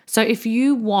 So if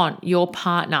you want your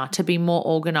partner to be more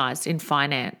organized in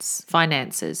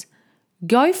finances,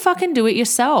 go fucking do it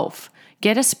yourself.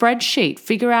 Get a spreadsheet,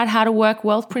 figure out how to work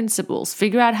wealth principles,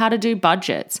 figure out how to do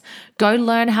budgets, go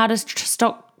learn how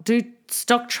to do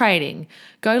stock trading,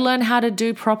 go learn how to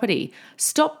do property.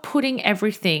 Stop putting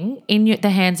everything in the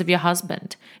hands of your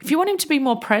husband. If you want him to be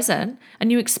more present and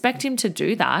you expect him to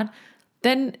do that,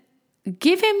 then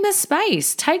give him the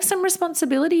space. Take some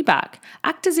responsibility back.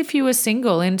 Act as if you were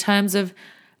single in terms of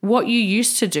what you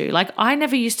used to do. Like, I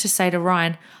never used to say to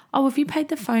Ryan, oh, have you paid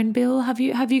the phone bill? Have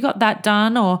you got that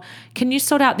done? Or can you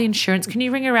sort out the insurance? Can you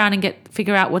ring around and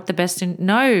figure out what the best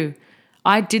No.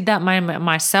 I did that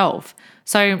myself.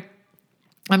 So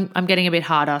I'm getting a bit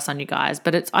hard ass on you guys,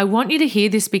 but I want you to hear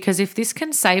this, because if this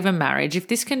can save a marriage, if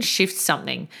this can shift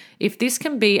something, if this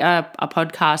can be a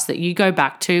podcast that you go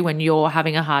back to when you're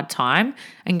having a hard time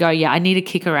and go, yeah, I need a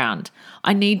kick around.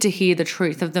 I need to hear the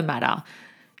truth of the matter.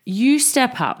 You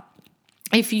step up.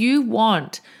 If you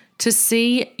want to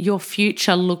see your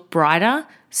future look brighter,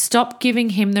 stop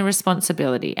giving him the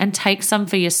responsibility and take some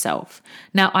for yourself.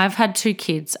 Now, I've had 2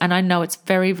 kids and I know it's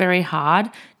very, very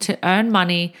hard to earn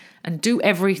money and do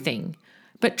everything.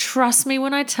 But trust me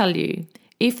when I tell you,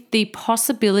 if the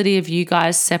possibility of you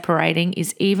guys separating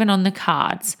is even on the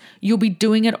cards, you'll be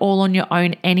doing it all on your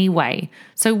own anyway.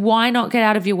 So why not get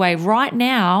out of your way right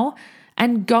now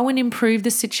and go and improve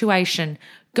the situation?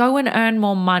 Go and earn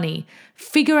more money.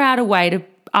 Figure out a way to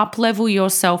up-level your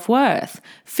self-worth.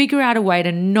 Figure out a way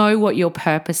to know what your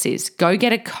purpose is. Go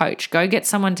get a coach. Go get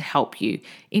someone to help you.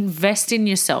 Invest in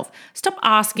yourself. Stop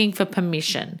asking for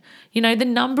permission. You know, the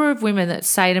number of women that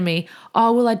say to me,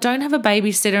 oh, well, I don't have a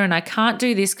babysitter and I can't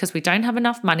do this because we don't have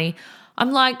enough money.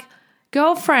 I'm like,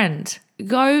 girlfriend,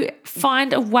 go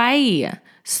find a way.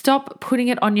 Stop putting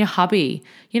it on your hubby.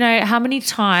 You know, how many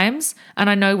times, and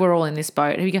I know we're all in this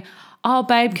boat, we go, oh,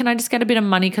 babe, can I just get a bit of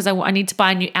money because I need to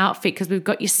buy a new outfit because we've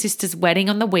got your sister's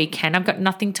wedding on the weekend. I've got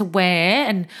nothing to wear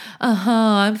and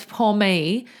poor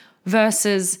me.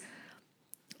 Versus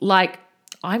like,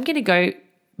 I'm going to go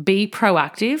be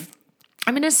proactive.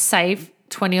 I'm going to save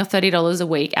 $20 or $30 a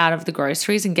week out of the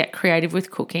groceries and get creative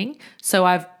with cooking. So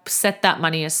I've set that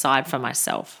money aside for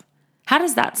myself. How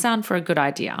does that sound for a good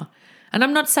idea? And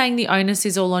I'm not saying the onus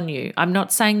is all on you. I'm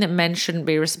not saying that men shouldn't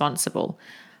be responsible.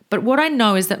 But what I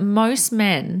know is that most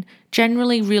men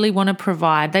generally really want to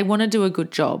provide. They want to do a good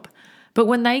job. But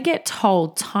when they get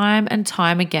told time and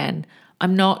time again,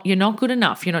 you're not good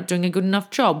enough. You're not doing a good enough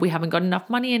job. We haven't got enough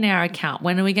money in our account.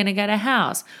 When are we going to get a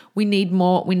house? We need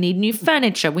more. We need new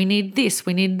furniture. We need this.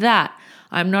 We need that.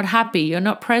 I'm not happy. You're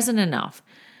not present enough.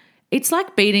 It's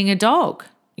like beating a dog.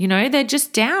 You know, they're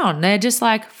just down. They're just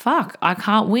like, fuck, I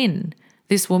can't win.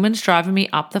 This woman's driving me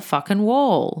up the fucking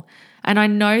wall. And I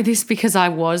know this because I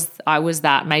was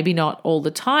that, maybe not all the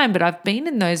time, but I've been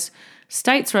in those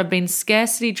states where I've been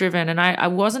scarcity driven and I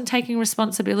wasn't taking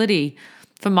responsibility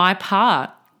for my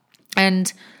part.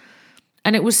 And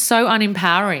it was so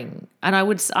unempowering. And I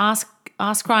would ask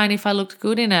Ryan if I looked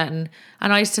good in it.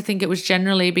 And I used to think it was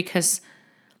generally because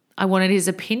I wanted his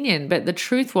opinion. But the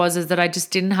truth is that I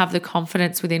just didn't have the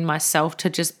confidence within myself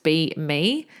to just be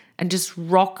me and just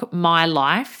rock my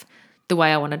life the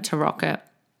way I wanted to rock it.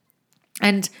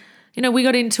 And, you know, we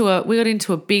got into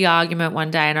a big argument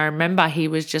one day, and I remember he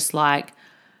was just like,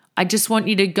 I just want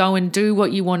you to go and do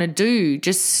what you want to do.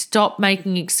 Just stop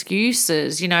making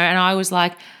excuses, you know. And I was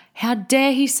like, how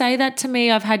dare he say that to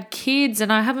me? I've had kids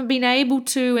and I haven't been able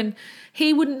to, and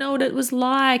he wouldn't know what it was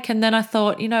like. And then I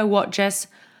thought, you know what, Jess,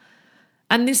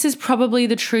 and this is probably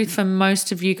the truth for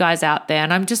most of you guys out there,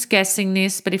 and I'm just guessing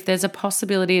this, but if there's a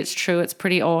possibility it's true, it's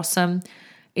pretty awesome,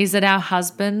 is that our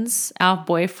husbands, our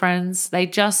boyfriends, they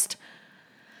just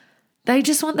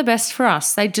want the best for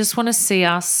us. They just want to see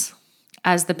us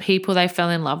as the people they fell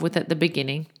in love with at the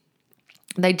beginning.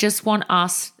 They just want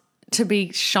us to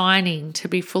be shining, to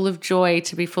be full of joy,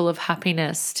 to be full of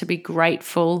happiness, to be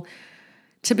grateful,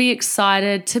 to be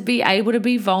excited, to be able to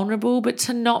be vulnerable, but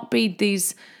to not be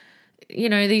these, you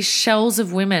know, these shells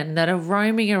of women that are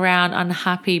roaming around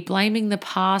unhappy, blaming the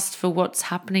past for what's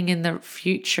happening in the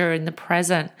future, in the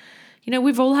present. You know,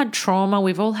 we've all had trauma,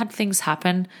 we've all had things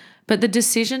happen, but the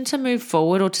decision to move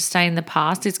forward or to stay in the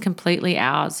past is completely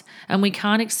ours, and we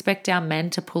can't expect our men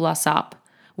to pull us up.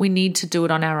 We need to do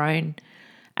it on our own.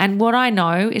 And what I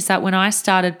know is that when I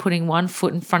started putting one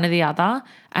foot in front of the other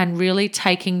and really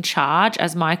taking charge,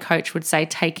 as my coach would say,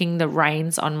 taking the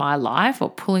reins on my life or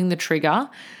pulling the trigger,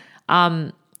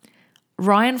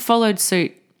 Ryan followed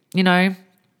suit. You know,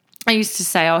 I used to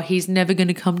say, oh, he's never going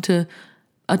to come to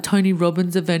a Tony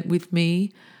Robbins event with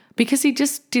me, because he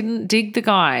just didn't dig the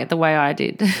guy the way I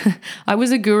did. I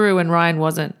was a guru and Ryan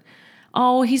wasn't.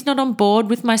 Oh, he's not on board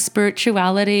with my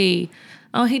spirituality.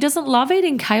 Oh, he doesn't love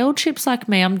eating kale chips like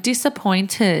me. I'm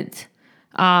disappointed.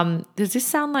 Does this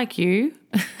sound like you?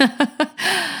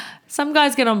 Some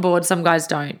guys get on board, some guys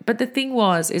don't. But the thing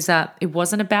is that it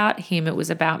wasn't about him, it was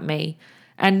about me.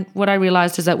 And what I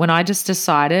realized is that when I just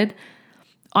decided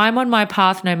I'm on my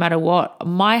path no matter what,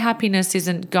 my happiness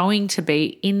isn't going to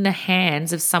be in the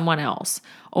hands of someone else.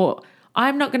 Or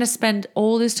I'm not going to spend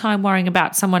all this time worrying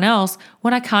about someone else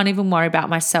when I can't even worry about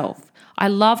myself. I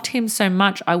loved him so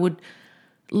much, I would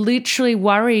literally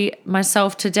worry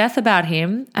myself to death about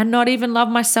him and not even love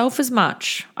myself as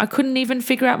much. I couldn't even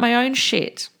figure out my own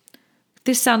shit.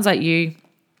 this sounds like you,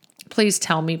 please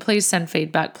tell me, please send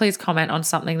feedback, please comment on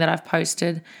something that I've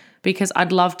posted, because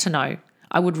I'd love to know.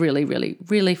 I would really, really,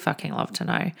 really fucking love to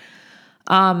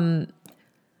know.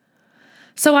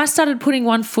 So I started putting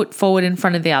one foot forward in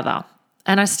front of the other,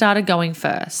 and I started going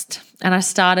first, and I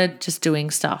started just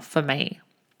doing stuff for me.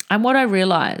 And what I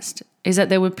realized is that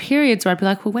there were periods where I'd be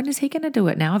like, well, when is he going to do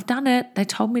it now? I've done it. They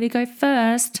told me to go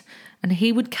first. And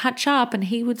he would catch up and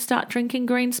he would start drinking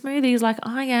green smoothies like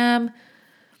I am.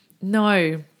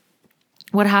 No.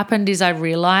 What happened is I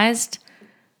realized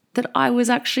that I was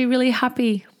actually really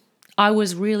happy. I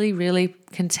was really, really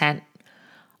content.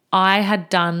 I had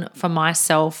done for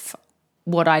myself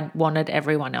what I wanted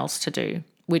everyone else to do,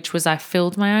 which was I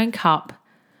filled my own cup.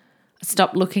 I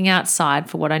stopped looking outside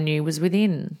for what I knew was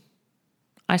within.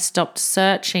 I stopped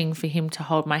searching for him to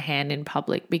hold my hand in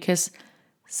public because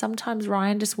sometimes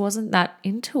Ryan just wasn't that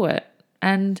into it.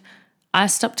 And I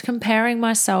stopped comparing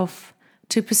myself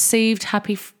to perceived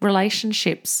happy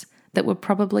relationships that were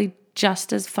probably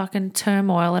just as fucking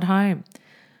turmoil at home,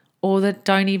 or that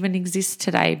don't even exist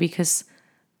today because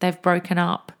they've broken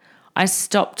up. I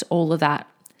stopped all of that.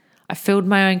 I filled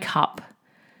my own cup.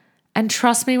 And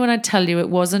trust me when I tell you, it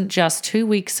wasn't just 2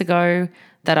 weeks ago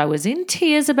that I was in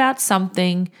tears about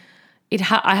something.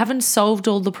 I haven't solved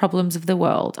all the problems of the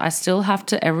world. I still have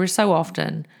to every so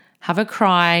often have a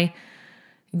cry,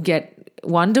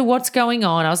 wonder what's going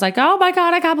on. I was like, oh my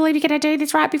God, I can't believe you're going to do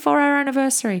this right before our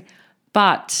anniversary.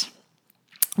 But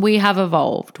we have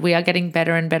evolved. We are getting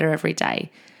better and better every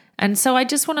day. And so I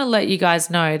just want to let you guys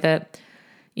know that,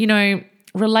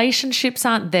 relationships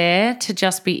aren't there to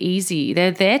just be easy.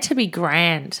 They're there to be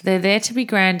grand. They're there to be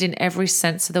grand in every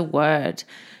sense of the word.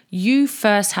 You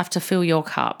first have to fill your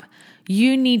cup.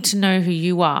 You need to know who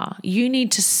you are. You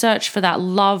need to search for that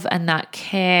love and that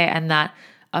care and that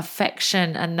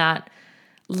affection and that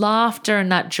laughter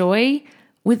and that joy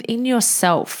within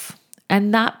yourself.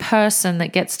 And that person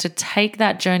that gets to take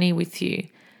that journey with you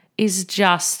is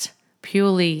just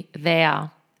purely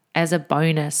there as a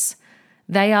bonus.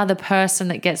 They are the person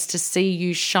that gets to see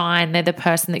you shine. They're the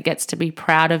person that gets to be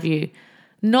proud of you,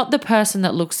 not the person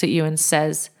that looks at you and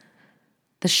says,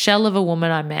 the shell of a woman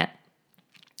I met,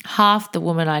 half the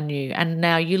woman I knew. And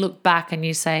now you look back and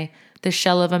you say, the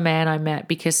shell of a man I met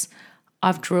because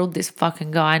I've drilled this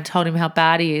fucking guy and told him how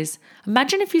bad he is.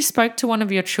 Imagine if you spoke to one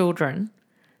of your children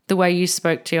the way you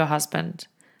spoke to your husband.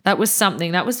 That was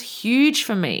something that was huge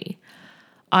for me.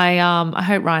 I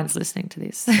hope Ryan's listening to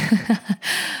this.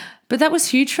 But that was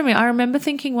huge for me. I remember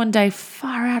thinking one day,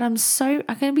 far out, I'm going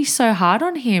to be so hard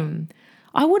on him.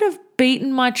 I would have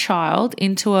beaten my child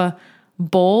into a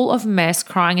ball of mess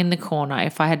crying in the corner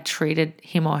if I had treated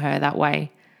him or her that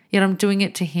way. Yet I'm doing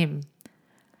it to him.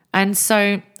 And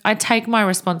so I take my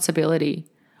responsibility.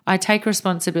 I take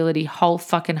responsibility whole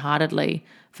fucking heartedly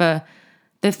for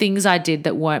the things I did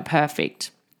that weren't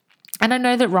perfect. And I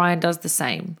know that Ryan does the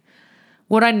same.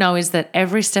 What I know is that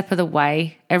every step of the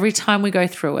way, every time we go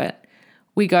through it,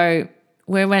 we go,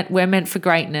 we're meant for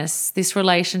greatness. This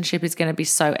relationship is going to be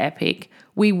so epic.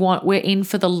 We're in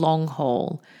for the long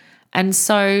haul. And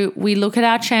so we look at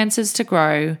our chances to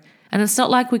grow, and it's not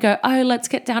like we go, oh, let's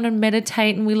get down and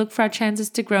meditate and we look for our chances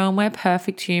to grow and we're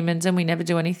perfect humans and we never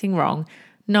do anything wrong.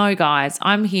 No, guys,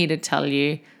 I'm here to tell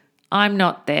you, I'm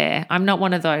not there. I'm not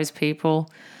one of those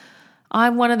people.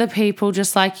 I'm one of the people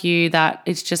just like you that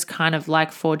it's just kind of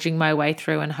like forging my way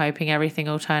through and hoping everything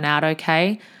will turn out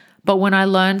okay. But when I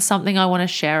learn something, I want to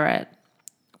share it.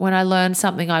 When I learn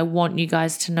something, I want you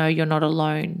guys to know you're not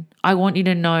alone. I want you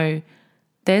to know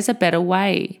there's a better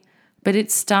way, but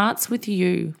it starts with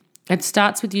you. It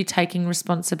starts with you taking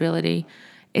responsibility.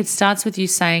 It starts with you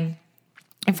saying,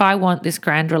 if I want this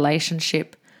grand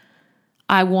relationship,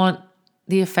 I want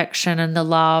the affection and the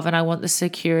love and I want the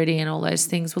security and all those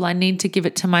things. Well, I need to give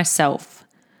it to myself.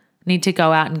 I need to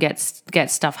go out and get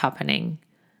stuff happening.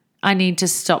 I need to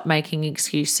stop making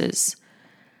excuses.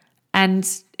 And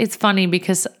it's funny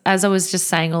because as I was just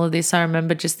saying all of this, I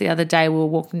remember just the other day we were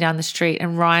walking down the street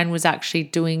and Ryan was actually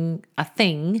doing a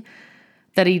thing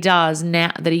that he does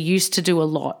now that he used to do a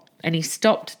lot. And he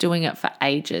stopped doing it for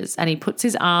ages. And he puts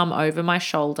his arm over my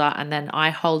shoulder and then I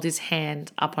hold his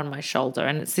hand up on my shoulder.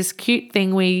 And it's this cute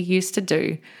thing we used to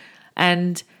do.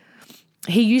 And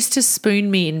he used to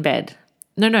spoon me in bed.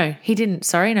 No, he didn't.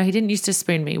 Sorry. No, he didn't used to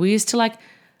spoon me. We used to like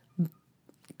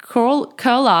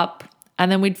curl up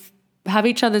and then we'd have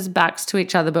each other's backs to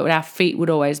each other, but our feet would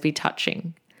always be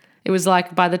touching. It was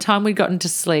like by the time we'd gotten to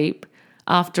sleep,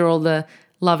 after all the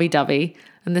lovey-dovey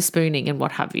and the spooning and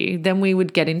what have you, then we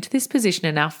would get into this position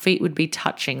and our feet would be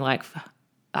touching like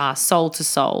soul to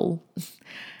soul.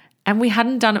 And we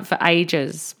hadn't done it for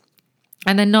ages.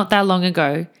 And then not that long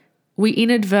ago, we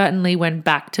inadvertently went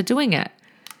back to doing it.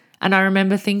 And I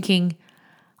remember thinking,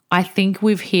 I think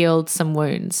we've healed some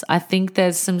wounds. I think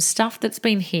there's some stuff that's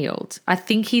been healed. I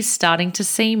think he's starting to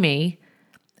see me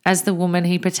as the woman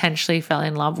he potentially fell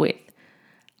in love with.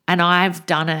 And I've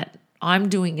done it. I'm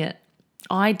doing it.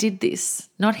 I did this.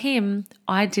 Not him.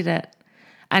 I did it.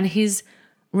 And his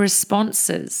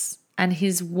responses and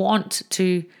his want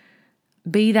to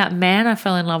be that man I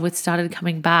fell in love with started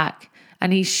coming back.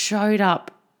 And he showed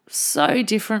up so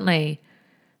differently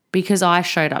because I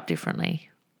showed up differently.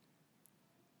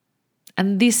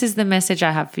 And this is the message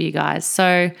I have for you guys.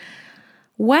 So,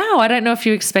 wow, I don't know if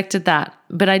you expected that,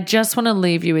 but I just want to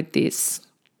leave you with this.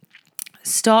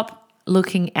 Stop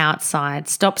looking outside.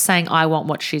 Stop saying, I want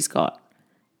what she's got.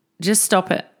 Just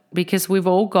stop it, because we've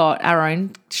all got our own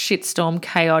shitstorm,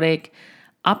 chaotic,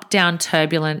 up, down,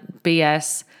 turbulent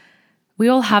BS. We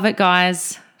all have it,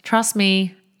 guys. Trust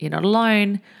me, you're not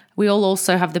alone. We all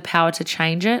also have the power to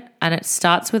change it, and it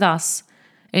starts with us.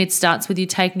 It starts with you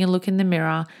taking a look in the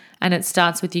mirror, and it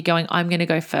starts with you going, I'm going to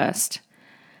go first.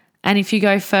 And if you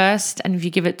go first and if you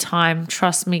give it time,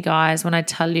 trust me, guys, when I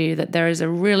tell you that there is a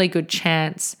really good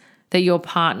chance that your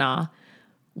partner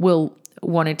will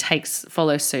want to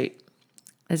follow suit.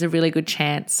 There's a really good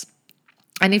chance.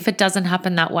 And if it doesn't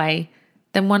happen that way,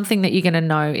 then one thing that you're going to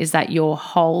know is that you're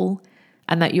whole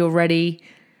and that you're ready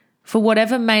for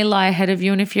whatever may lie ahead of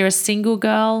you. And if you're a single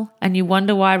girl and you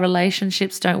wonder why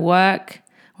relationships don't work,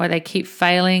 why they keep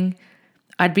failing,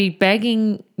 I'd be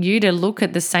begging you to look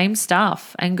at the same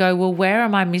stuff and go, well, where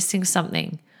am I missing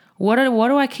something? What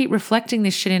do I keep reflecting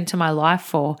this shit into my life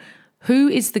for? Who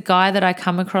is the guy that I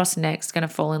come across next going to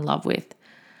fall in love with?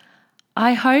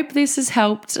 I hope this has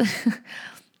helped.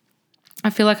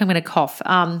 I feel like I'm going to cough.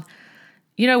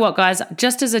 You know what, guys?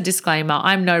 Just as a disclaimer,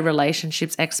 I'm no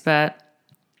relationships expert.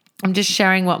 I'm just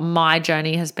sharing what my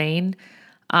journey has been.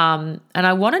 And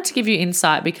I wanted to give you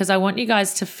insight because I want you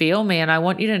guys to feel me, and I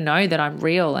want you to know that I'm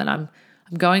real and I'm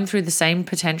going through the same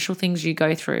potential things you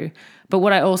go through. But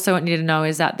what I also want you to know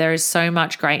is that there is so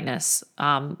much greatness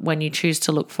when you choose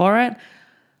to look for it.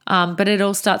 But it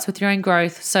all starts with your own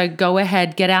growth. So go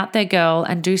ahead, get out there, girl,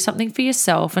 and do something for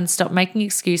yourself and stop making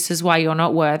excuses why you're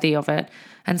not worthy of it,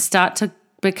 and start to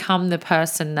become the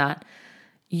person that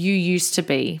you used to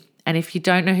be. And if you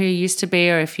don't know who you used to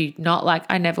be, or if you're not like,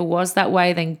 I never was that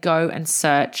way, then go and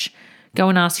search. Go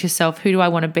and ask yourself, who do I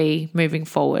want to be moving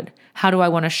forward? How do I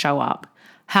want to show up?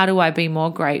 How do I be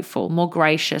more grateful, more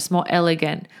gracious, more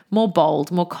elegant, more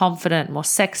bold, more confident, more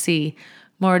sexy,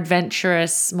 more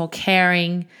adventurous, more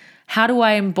caring? How do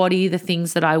I embody the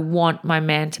things that I want my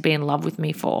man to be in love with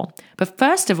me for? But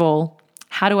first of all,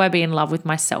 how do I be in love with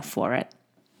myself for it?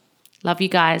 Love you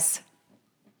guys.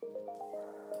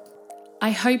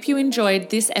 I hope you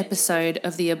enjoyed this episode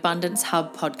of the Abundance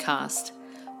Hub podcast.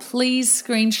 Please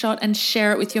screenshot and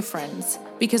share it with your friends,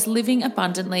 because living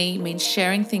abundantly means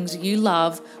sharing things you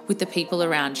love with the people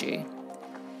around you.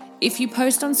 If you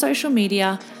post on social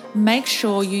media, make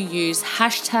sure you use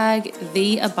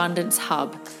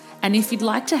 #TheAbundanceHub. And if you'd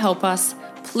like to help us,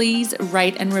 please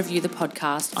rate and review the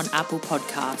podcast on Apple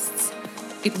Podcasts.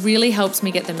 It really helps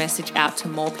me get the message out to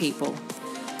more people.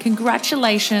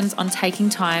 Congratulations on taking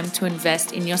time to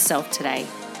invest in yourself today.